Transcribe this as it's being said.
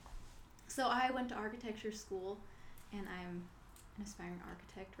So I went to architecture school, and I'm an aspiring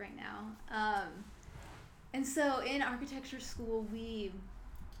architect right now. And so in architecture school,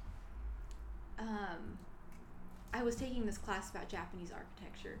 I was taking this class about Japanese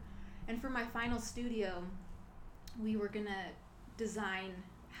architecture. And for my final studio, we were going to design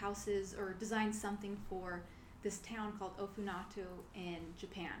houses or design something for this town called Ofunato in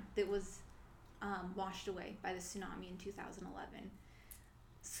Japan that was washed away by the tsunami in 2011.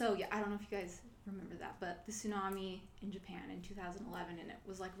 So yeah, I don't know if you guys remember that, but the tsunami in Japan in 2011, and it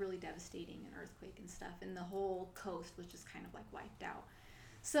was like really devastating, an earthquake and stuff, and the whole coast was just kind of like wiped out.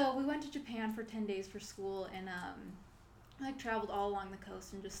 So we went to Japan for 10 days for school, and I like traveled all along the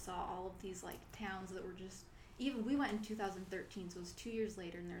coast and just saw all of these like towns that were just, even we went in 2013, so it was 2 years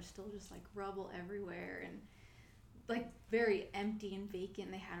later, and there's still just like rubble everywhere and like very empty and vacant.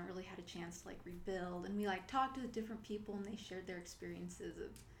 They hadn't really had a chance to like rebuild, and we like talked to the different people, and they shared their experiences of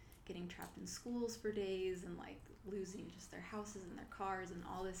getting trapped in schools for days and like losing just their houses and their cars and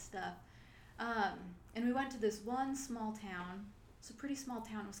all this stuff. And we went to this one small town. It's a pretty small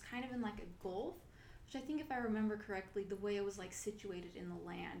town. It was kind of in like a gulf, which I think, if I remember correctly, the way it was like situated in the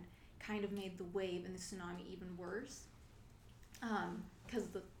land kind of made the wave and the tsunami even worse, because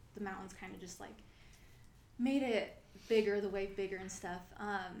the mountains kind of just like made it bigger, the wave bigger and stuff.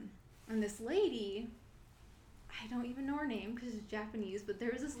 And this lady, I don't even know her name because it's Japanese, but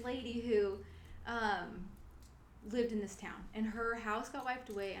there was this lady who lived in this town, and her house got wiped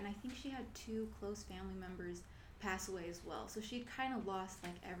away, and I think she had 2 close family members pass away as well. So she'd kind of lost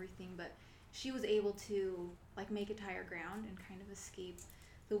like everything, but she was able to like make it to higher ground and kind of escape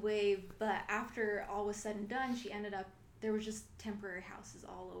the wave. But after all was said and done, she ended up, there was just temporary houses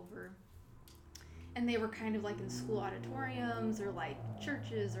all over, and they were kind of like in school auditoriums or like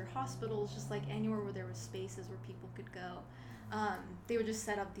churches or hospitals, just like anywhere where there was spaces where people could go. They would just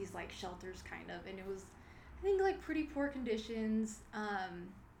set up these like shelters kind of, and it was, I think, like pretty poor conditions,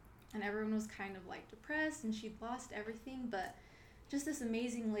 and everyone was kind of like depressed, and she'd lost everything. But just this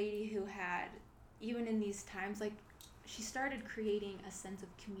amazing lady who had, even in these times, like she started creating a sense of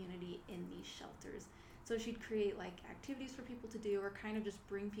community in these shelters. So she'd create like activities for people to do, or kind of just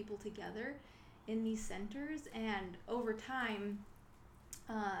bring people together in these centers. And over time,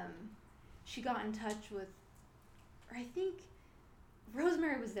 she got in touch with, or I think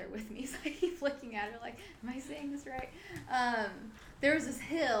Rosemary was there with me, so I keep looking at her like, am I saying this right? There was this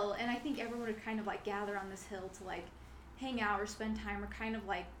hill, and I think everyone would kind of like gather on this hill to like hang out or spend time, or kind of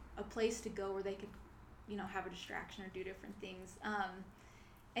like a place to go where they could, you know, have a distraction or do different things.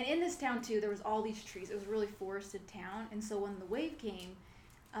 And in this town too, there was all these trees. It was a really forested town, and so when the wave came,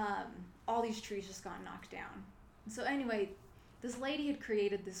 all these trees just got knocked down. And so anyway, this lady had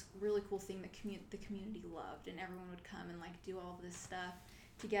created this really cool thing that the community loved, and everyone would come and like do all of this stuff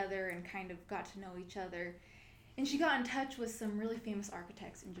together and kind of got to know each other. And she got in touch with some really famous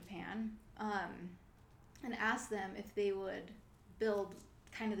architects in Japan, and asked them if they would build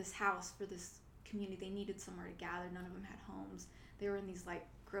kind of this house for this community. They needed somewhere to gather. None of them had homes. They were in these like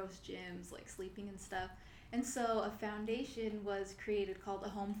gross gyms, like sleeping and stuff. And so a foundation was created called A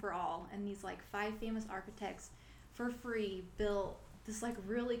Home for All, and these like 5 famous architects for free built this like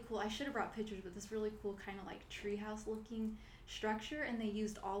really cool, I should have brought pictures, but this really cool kind of like treehouse looking structure. And they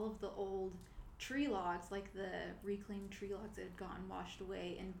used all of the old tree logs, like the reclaimed tree logs that had gotten washed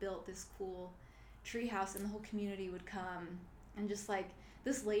away, and built this cool tree house. And the whole community would come, and just like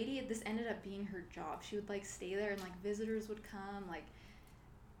this lady, this ended up being her job. She would like stay there, and like visitors would come, like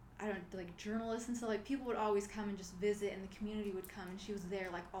I don't know, like journalists and stuff, like people would always come and just visit, and the community would come, and she was there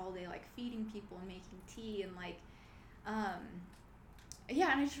like all day, like feeding people and making tea, and like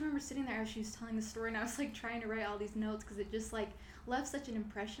yeah. And I just remember sitting there as she was telling the story, and I was like trying to write all these notes, because it just like left such an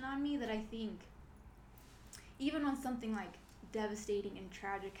impression on me that I think even when something like devastating and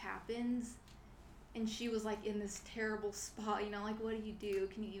tragic happens, and she was like in this terrible spot, you know, like what do you do?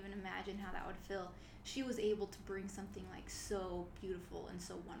 Can you even imagine how that would feel? She was able to bring something like so beautiful and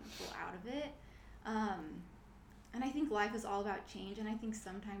so wonderful out of it. And I think life is all about change, and I think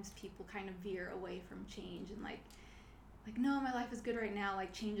sometimes people kind of veer away from change, and like no, my life is good right now,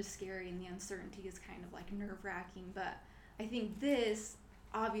 like change is scary, and the uncertainty is kind of like nerve-wracking. But I think this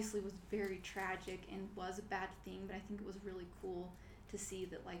obviously was very tragic and was a bad thing, but I think it was really cool to see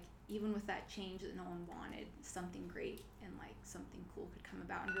that like even with that change that no one wanted, something great and like something cool could come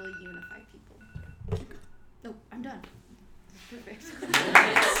about and really unify people. Oh, I'm done. This is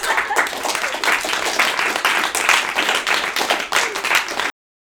perfect.